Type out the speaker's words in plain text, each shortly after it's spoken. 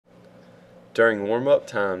During warm-up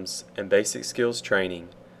times and basic skills training,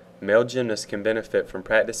 male gymnasts can benefit from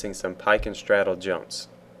practicing some pike and straddle jumps.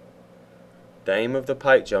 The aim of the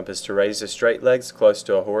pike jump is to raise the straight legs close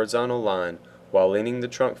to a horizontal line while leaning the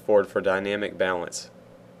trunk forward for dynamic balance.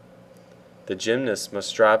 The gymnast must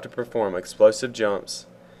strive to perform explosive jumps,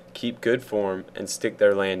 keep good form, and stick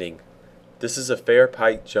their landing. This is a fair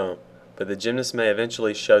pike jump, but the gymnast may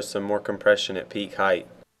eventually show some more compression at peak height.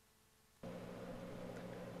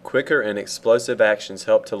 Quicker and explosive actions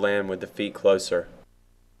help to land with the feet closer.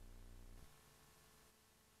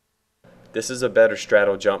 This is a better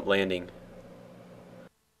straddle jump landing.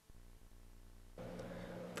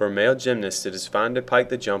 For male gymnasts, it is fine to pike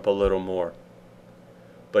the jump a little more,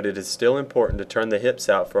 but it is still important to turn the hips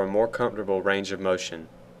out for a more comfortable range of motion.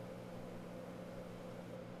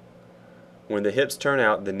 When the hips turn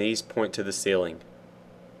out, the knees point to the ceiling.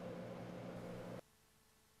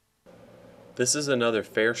 This is another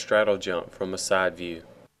fair straddle jump from a side view.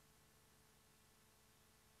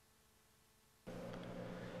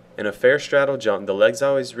 In a fair straddle jump, the legs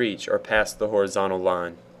always reach or pass the horizontal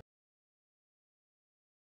line.